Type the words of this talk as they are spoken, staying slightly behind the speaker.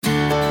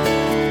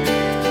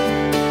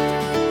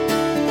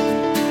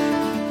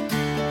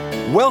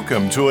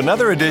Welcome to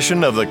another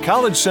edition of the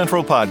College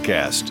Central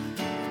Podcast.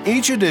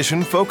 Each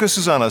edition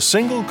focuses on a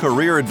single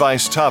career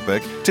advice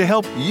topic to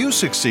help you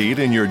succeed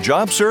in your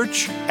job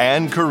search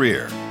and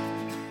career.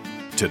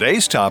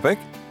 Today's topic: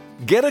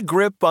 get a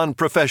grip on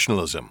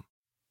professionalism.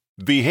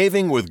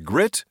 Behaving with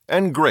grit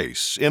and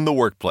grace in the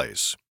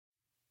workplace.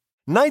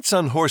 Knights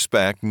on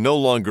horseback no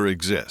longer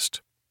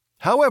exist.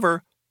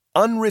 However,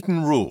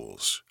 unwritten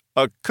rules,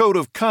 a code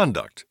of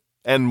conduct,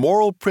 and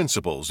moral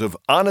principles of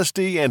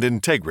honesty and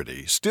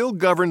integrity still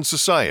govern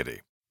society.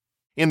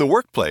 In the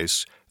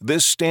workplace,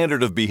 this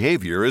standard of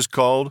behavior is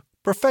called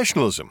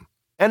professionalism,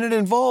 and it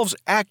involves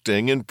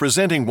acting and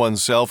presenting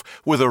oneself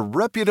with a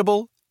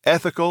reputable,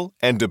 ethical,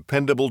 and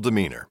dependable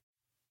demeanor.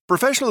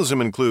 Professionalism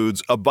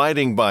includes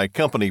abiding by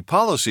company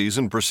policies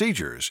and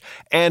procedures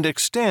and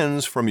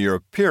extends from your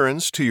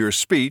appearance to your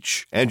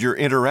speech and your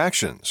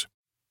interactions.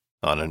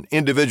 On an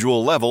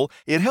individual level,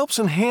 it helps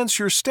enhance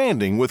your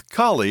standing with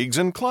colleagues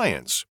and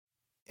clients.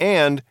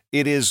 And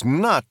it is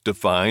not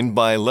defined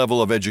by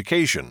level of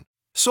education,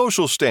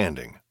 social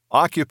standing,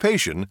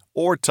 occupation,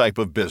 or type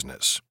of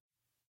business.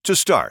 To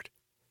start,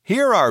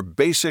 here are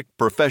basic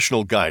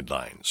professional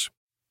guidelines.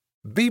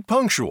 Be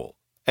punctual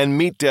and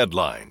meet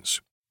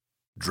deadlines.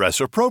 Dress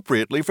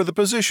appropriately for the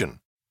position.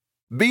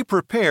 Be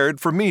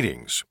prepared for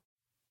meetings.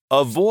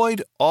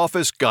 Avoid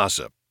office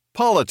gossip,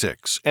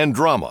 politics, and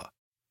drama.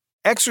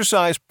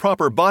 Exercise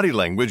proper body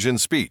language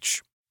and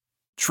speech.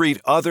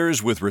 Treat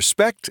others with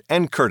respect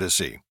and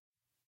courtesy.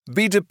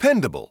 Be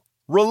dependable,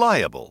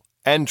 reliable,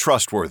 and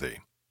trustworthy.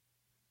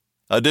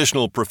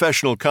 Additional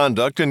professional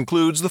conduct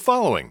includes the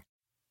following: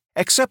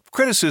 accept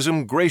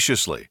criticism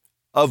graciously.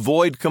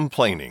 Avoid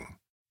complaining.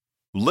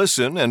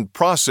 Listen and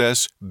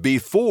process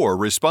before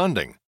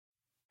responding.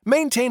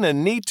 Maintain a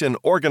neat and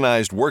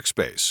organized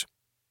workspace.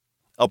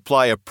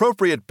 Apply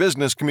appropriate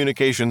business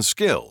communication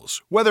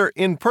skills, whether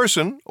in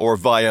person or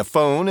via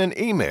phone and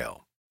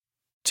email.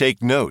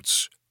 Take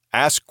notes.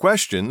 Ask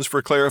questions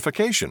for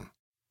clarification.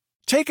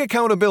 Take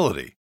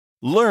accountability.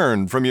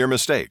 Learn from your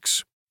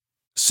mistakes.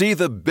 See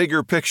the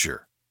bigger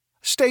picture.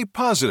 Stay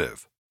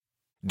positive.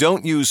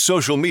 Don't use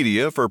social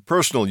media for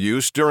personal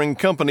use during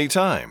company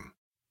time.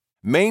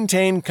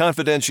 Maintain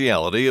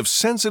confidentiality of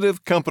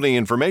sensitive company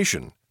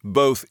information,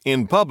 both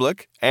in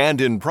public and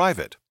in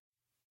private.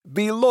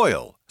 Be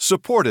loyal,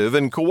 supportive,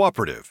 and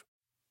cooperative.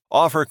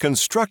 Offer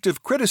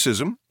constructive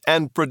criticism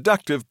and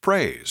productive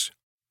praise.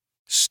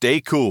 Stay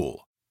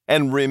cool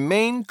and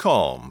remain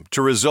calm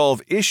to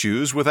resolve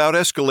issues without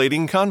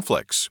escalating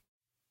conflicts.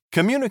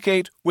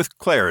 Communicate with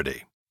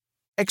clarity.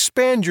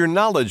 Expand your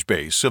knowledge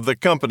base of the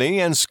company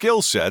and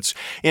skill sets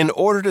in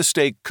order to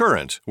stay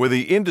current with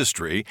the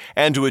industry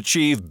and to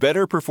achieve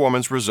better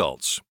performance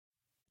results.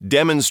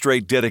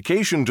 Demonstrate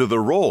dedication to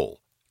the role,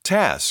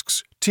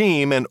 tasks,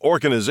 team, and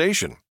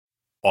organization.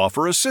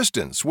 Offer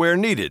assistance where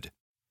needed.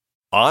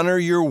 Honor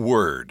your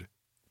word.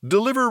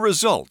 Deliver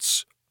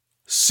results.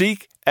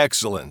 Seek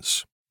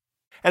excellence.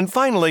 And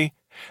finally,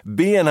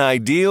 be an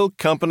ideal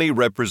company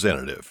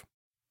representative.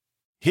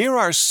 Here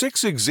are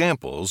 6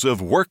 examples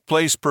of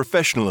workplace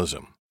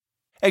professionalism.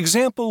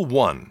 Example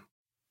 1.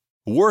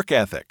 Work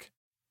ethic.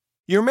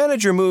 Your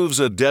manager moves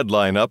a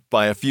deadline up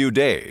by a few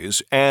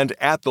days and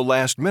at the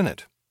last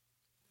minute.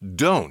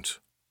 Don't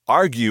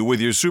argue with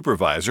your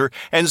supervisor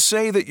and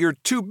say that you're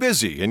too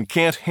busy and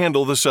can't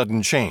handle the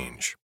sudden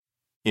change.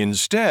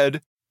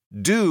 Instead,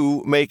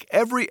 do make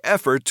every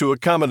effort to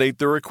accommodate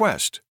the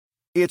request.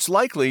 It's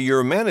likely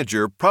your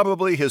manager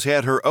probably has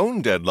had her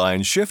own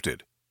deadline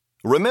shifted.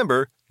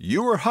 Remember,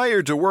 you were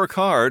hired to work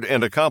hard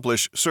and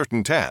accomplish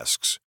certain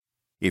tasks.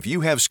 If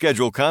you have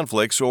schedule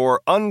conflicts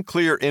or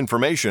unclear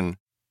information,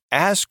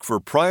 ask for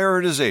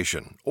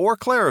prioritization or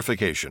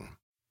clarification.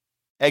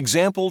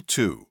 Example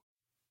 2.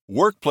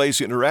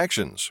 Workplace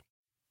interactions.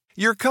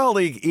 Your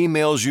colleague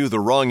emails you the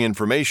wrong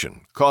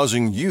information,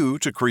 causing you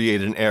to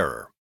create an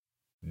error.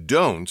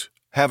 Don't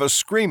have a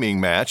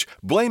screaming match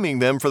blaming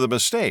them for the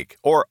mistake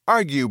or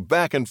argue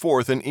back and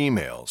forth in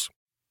emails.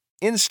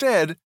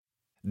 Instead,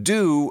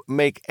 do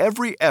make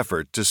every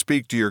effort to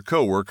speak to your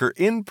coworker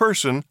in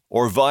person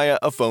or via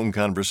a phone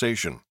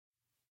conversation.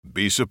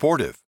 Be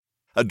supportive.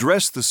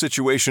 Address the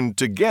situation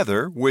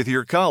together with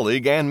your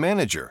colleague and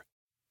manager.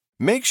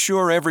 Make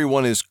sure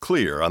everyone is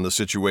clear on the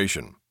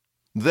situation.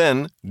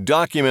 Then,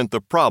 document the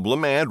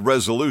problem and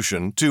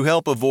resolution to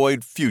help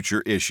avoid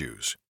future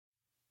issues.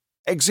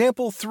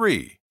 Example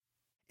 3.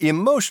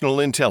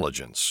 Emotional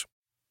intelligence.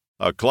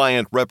 A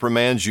client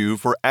reprimands you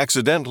for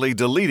accidentally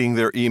deleting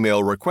their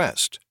email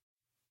request.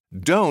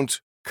 Don't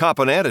cop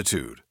an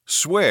attitude,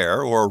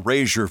 swear, or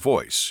raise your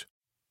voice.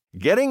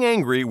 Getting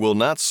angry will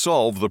not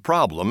solve the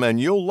problem, and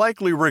you'll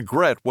likely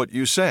regret what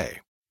you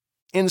say.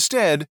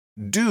 Instead,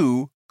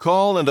 do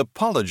call and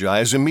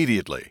apologize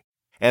immediately,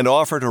 and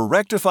offer to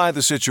rectify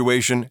the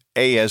situation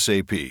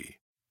ASAP.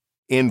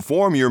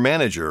 Inform your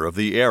manager of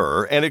the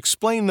error and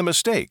explain the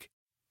mistake.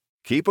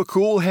 Keep a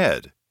cool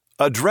head,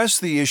 address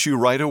the issue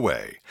right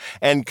away,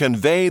 and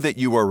convey that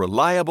you are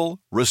reliable,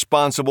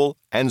 responsible,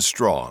 and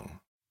strong.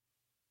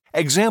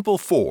 Example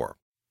 4.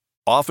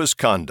 Office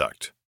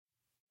conduct.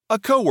 A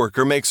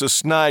coworker makes a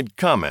snide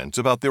comment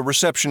about the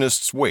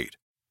receptionist's weight.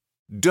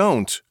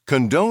 Don't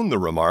condone the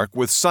remark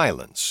with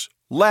silence,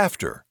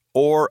 laughter,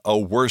 or a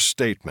worse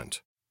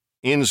statement.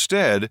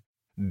 Instead,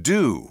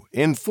 do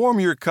inform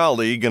your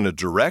colleague in a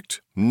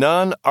direct,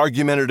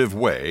 non-argumentative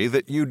way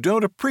that you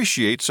don't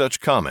appreciate such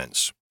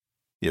comments.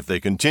 If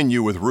they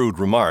continue with rude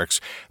remarks,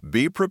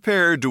 be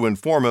prepared to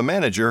inform a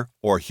manager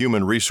or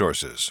human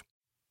resources.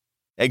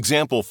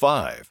 Example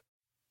 5.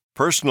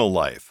 Personal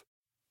life.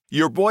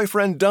 Your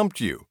boyfriend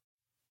dumped you.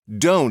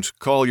 Don't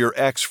call your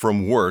ex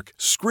from work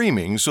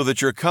screaming so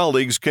that your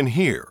colleagues can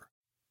hear.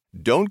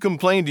 Don't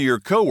complain to your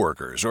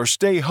coworkers or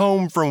stay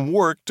home from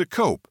work to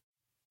cope.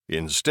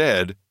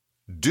 Instead,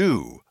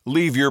 do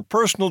leave your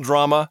personal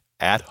drama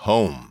at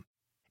home.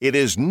 It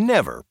is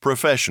never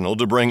professional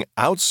to bring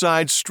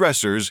outside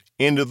stressors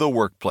into the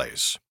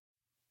workplace.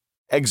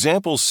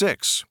 Example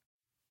 6.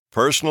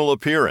 Personal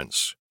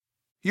appearance.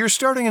 You're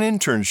starting an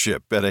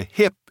internship at a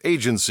hip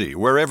agency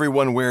where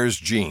everyone wears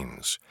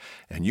jeans,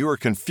 and you are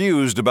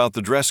confused about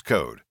the dress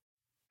code.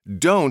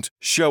 Don't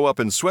show up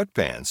in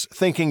sweatpants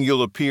thinking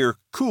you'll appear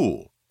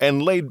cool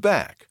and laid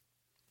back.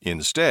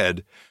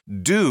 Instead,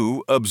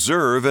 do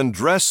observe and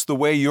dress the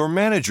way your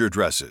manager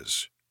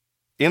dresses.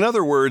 In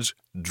other words,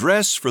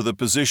 dress for the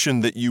position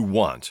that you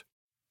want.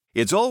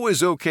 It's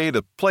always okay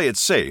to play it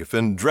safe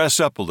and dress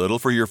up a little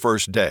for your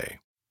first day.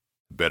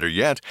 Better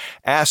yet,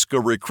 ask a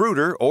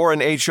recruiter or an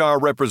HR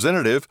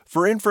representative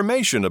for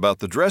information about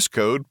the dress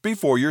code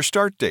before your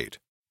start date.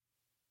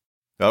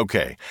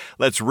 Okay,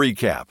 let's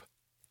recap.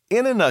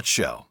 In a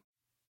nutshell,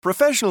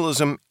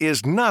 professionalism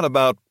is not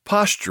about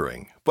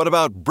posturing, but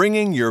about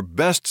bringing your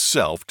best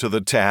self to the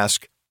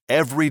task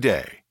every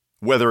day,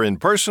 whether in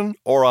person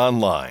or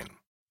online.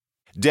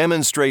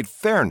 Demonstrate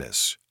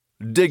fairness,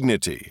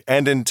 dignity,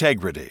 and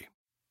integrity.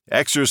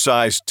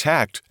 Exercise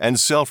tact and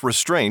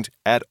self-restraint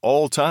at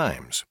all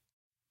times.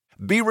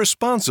 Be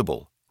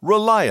responsible,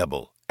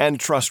 reliable, and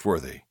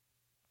trustworthy.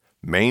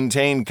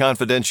 Maintain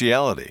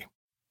confidentiality.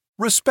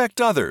 Respect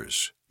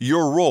others,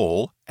 your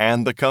role,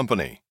 and the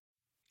company.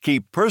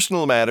 Keep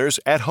personal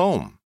matters at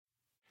home.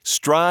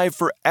 Strive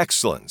for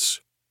excellence.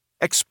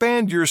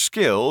 Expand your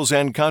skills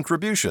and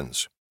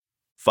contributions.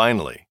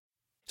 Finally,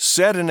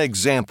 set an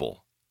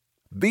example.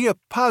 Be a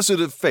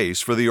positive face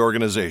for the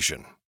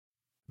organization.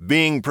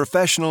 Being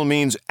professional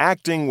means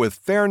acting with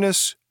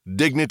fairness,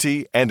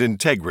 dignity, and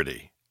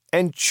integrity,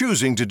 and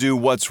choosing to do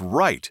what's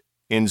right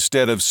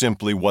instead of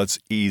simply what's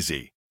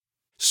easy.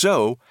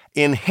 So,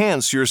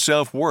 enhance your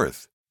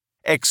self-worth,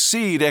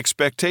 exceed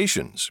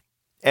expectations,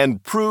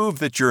 and prove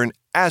that you're an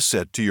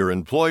asset to your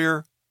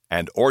employer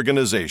and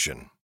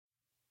organization.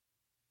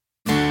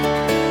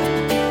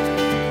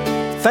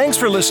 Thanks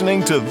for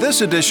listening to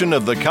this edition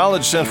of the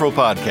College Central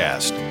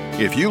Podcast.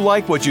 If you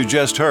like what you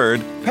just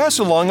heard, pass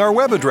along our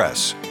web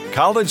address,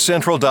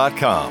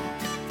 collegecentral.com.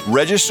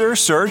 Register,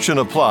 search, and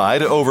apply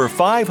to over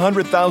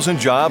 500,000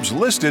 jobs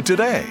listed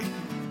today.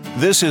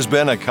 This has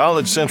been a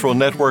College Central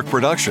Network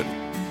production.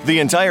 The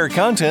entire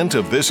content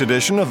of this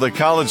edition of the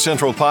College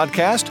Central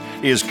Podcast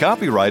is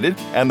copyrighted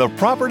and the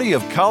property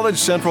of College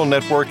Central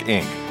Network,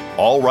 Inc.,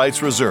 all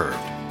rights reserved.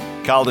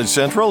 College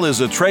Central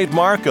is a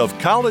trademark of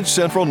College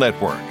Central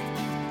Network.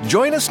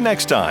 Join us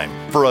next time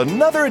for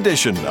another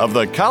edition of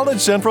the College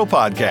Central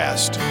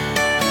Podcast.